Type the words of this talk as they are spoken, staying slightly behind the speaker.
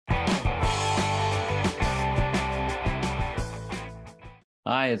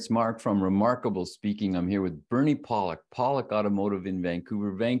Hi, it's Mark from Remarkable Speaking. I'm here with Bernie Pollock, Pollock Automotive in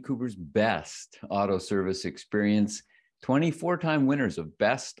Vancouver, Vancouver's best auto service experience. 24-time winners of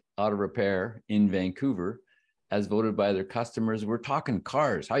Best Auto Repair in Vancouver, as voted by their customers. We're talking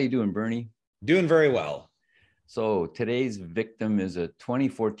cars. How you doing, Bernie? Doing very well. So today's victim is a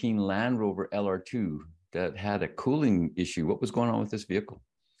 2014 Land Rover LR2 that had a cooling issue. What was going on with this vehicle?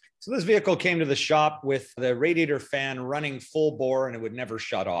 So this vehicle came to the shop with the radiator fan running full bore and it would never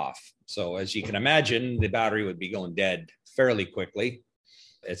shut off. So as you can imagine, the battery would be going dead fairly quickly.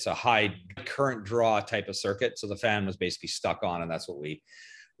 It's a high current draw type of circuit. So the fan was basically stuck on, and that's what we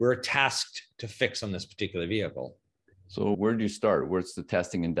were tasked to fix on this particular vehicle. So where do you start? Where's the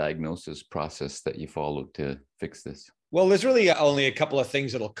testing and diagnosis process that you followed to fix this? Well, there's really only a couple of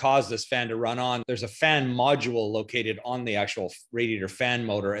things that'll cause this fan to run on. There's a fan module located on the actual radiator fan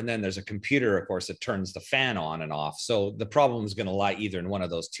motor, and then there's a computer, of course, that turns the fan on and off. So the problem is going to lie either in one of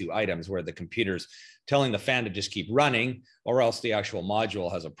those two items, where the computer's telling the fan to just keep running, or else the actual module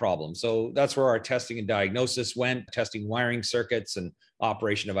has a problem. So that's where our testing and diagnosis went, testing wiring circuits and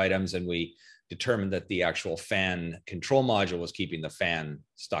operation of items, and we determined that the actual fan control module was keeping the fan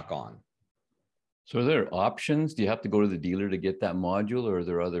stuck on. So are there options? Do you have to go to the dealer to get that module, or are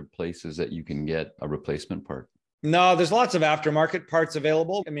there other places that you can get a replacement part? No, there's lots of aftermarket parts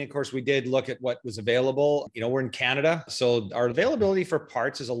available. I mean, of course, we did look at what was available. We're in Canada, so our availability for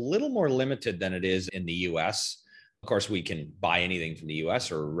parts is a little more limited than it is in the US. Of course, we can buy anything from the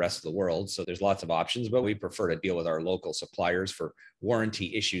US or rest of the world, so there's lots of options, but we prefer to deal with our local suppliers for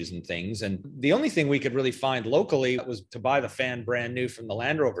warranty issues and things. And the only thing we could really find locally was to buy the fan brand new from the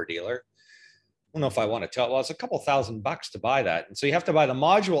Land Rover dealer. I don't know if I want to tell. Well, it's a couple $1,000 to buy that. And so you have to buy the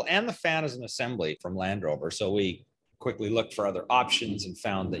module and the fan as an assembly from Land Rover. So we quickly looked for other options and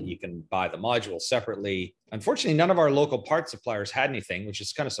found that you can buy the module separately. Unfortunately, none of our local parts suppliers had anything, which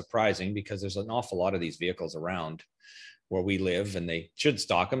is kind of surprising because there's an awful lot of these vehicles around where we live and they should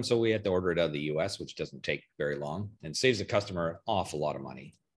stock them. So we had to order it out of the US, which doesn't take very long and saves the customer an awful lot of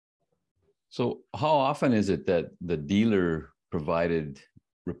money. So how often is it that the dealer provided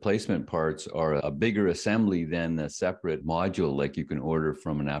replacement parts are a bigger assembly than a separate module like you can order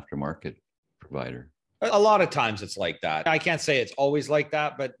from an aftermarket provider? A lot of times it's like that. I can't say it's always like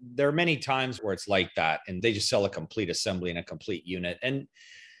that, but there are many times where it's like that and they just sell a complete assembly and a complete unit. And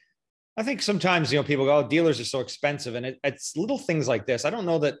I think sometimes, people go, oh, dealers are so expensive. And it's little things like this. I don't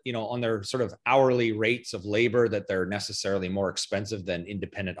know that, on their sort of hourly rates of labor that they're necessarily more expensive than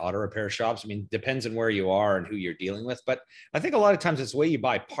independent auto repair shops. I mean, depends on where you are and who you're dealing with. But I think a lot of times it's the way you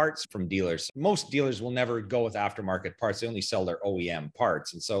buy parts from dealers. Most dealers will never go with aftermarket parts. They only sell their OEM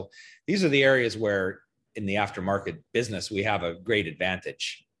parts. And so these are the areas where in the aftermarket business, we have a great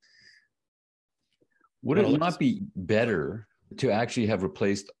advantage. Would it not be better to actually have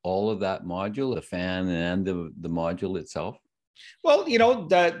replaced all of that module, the fan and the module itself? Well,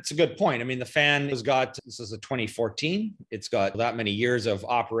 that's a good point. I mean, the fan this is a 2014. It's got that many years of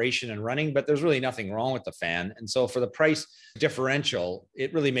operation and running, but there's really nothing wrong with the fan. And so for the price differential,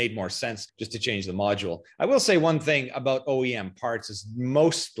 it really made more sense just to change the module. I will say one thing about OEM parts is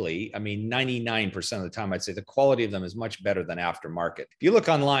mostly, 99% of the time, I'd say the quality of them is much better than aftermarket. If you look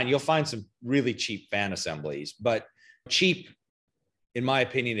online, you'll find some really cheap fan assemblies, but cheap, in my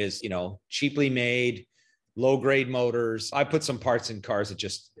opinion, is, cheaply made, low grade motors. I put some parts in cars that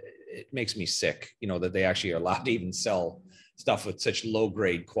it makes me sick, that they actually are allowed to even sell stuff with such low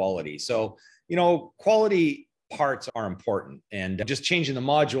grade quality. So, quality parts are important, and just changing the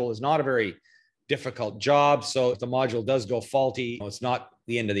module is not a very difficult job. So if the module does go faulty, it's not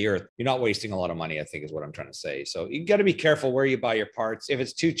the end of the earth. You're not wasting a lot of money, I think is what I'm trying to say. So you got to be careful where you buy your parts. If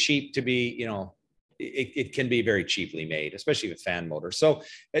it's too cheap to be, it can be very cheaply made, especially with fan motors. So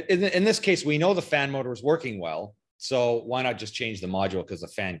in this case, we know the fan motor is working well. So why not just change the module, because the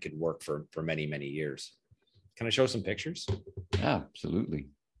fan could work for many, many years. Can I show some pictures? Yeah, absolutely.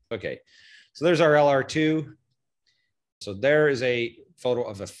 Okay. So there's our LR2. So there is a photo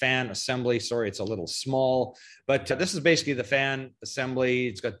of a fan assembly. Sorry, it's a little small, but this is basically the fan assembly.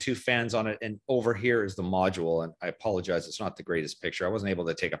 It's got two fans on it. And over here is the module. And I apologize, it's not the greatest picture. I wasn't able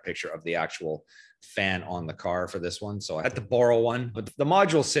to take a picture of the actual fan on the car for this one. So I had to borrow one, but the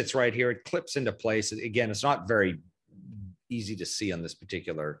module sits right here. It clips into place. Again, it's not very easy to see on this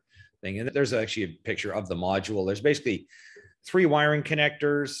particular thing. And there's actually a picture of the module. There's basically 3 wiring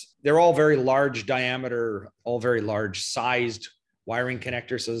connectors. They're all very large diameter, all very large sized wiring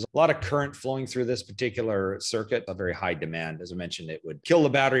connectors. So there's a lot of current flowing through this particular circuit, a very high demand. As I mentioned, it would kill the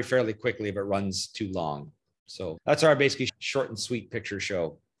battery fairly quickly if it runs too long. So that's our basically short and sweet picture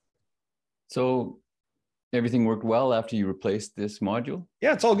show. So Everything worked well after you replaced this module?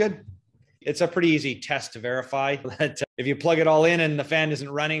 Yeah, it's all good. It's a pretty easy test to verify that if you plug it all in and the fan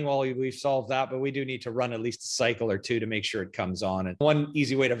isn't running, well, we've solved that, but we do need to run at least a cycle or two to make sure it comes on. And one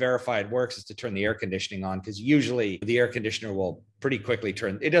easy way to verify it works is to turn the air conditioning on, because usually the air conditioner will pretty quickly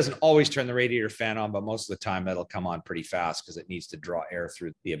turn. It doesn't always turn the radiator fan on, but most of the time it'll come on pretty fast because it needs to draw air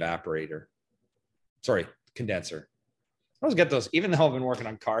through the evaporator. Sorry, condenser. I always get those, even though I've been working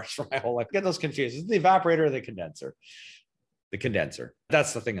on cars for my whole life, I get those confused. Is it the evaporator or the condenser? The condenser.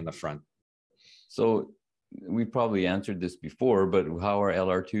 That's the thing in the front. So we probably answered this before, but how are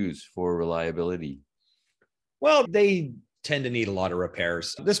LR2s for reliability? Well, they tend to need a lot of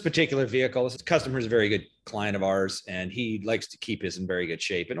repairs. This particular vehicle, this customer is a very good client of ours, and he likes to keep his in very good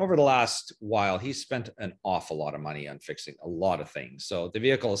shape. And over the last while, he's spent an awful lot of money on fixing a lot of things. So the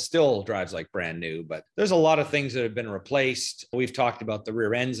vehicle still drives like brand new, but there's a lot of things that have been replaced. We've talked about the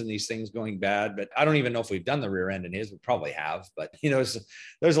rear ends and these things going bad, but I don't even know if we've done the rear end in his. We probably have, but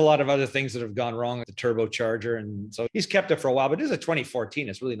there's a lot of other things that have gone wrong with the turbocharger. And so he's kept it for a while, but it is a 2014.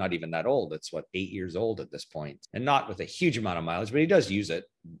 It's really not even that old. It's 8 years old at this point, and not with a huge amount of mileage, but he does use it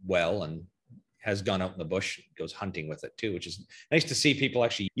well and has gone out in the bush, goes hunting with it too, which is nice to see people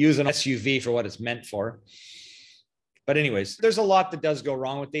actually use an SUV for what it's meant for. But anyways, there's a lot that does go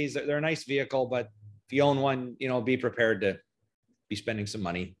wrong with these. They're a nice vehicle, but if you own one, be prepared to be spending some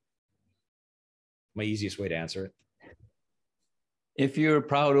money. My easiest way to answer it. If you're a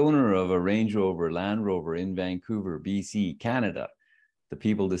proud owner of a Range Rover, Land Rover in Vancouver, BC, Canada, the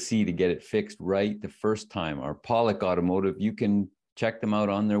people to see to get it fixed right the first time are Pollock Automotive. You can check them out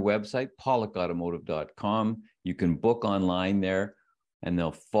on their website, pollockautomotive.com. You can book online there and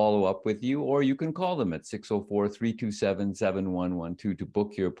they'll follow up with you, or you can call them at 604-327-7112 to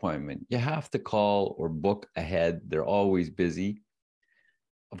book your appointment. You have to call or book ahead. They're always busy.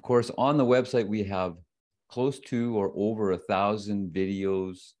 Of course, on the website, we have close to or over 1,000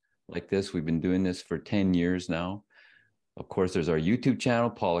 videos like this. We've been doing this for 10 years now. Of course, there's our YouTube channel,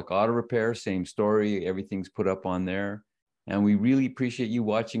 Pollock Auto Repair, same story. Everything's put up on there. And we really appreciate you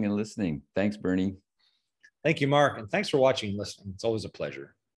watching and listening. Thanks, Bernie. Thank you, Mark. And thanks for watching and listening. It's always a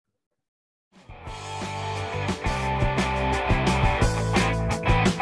pleasure.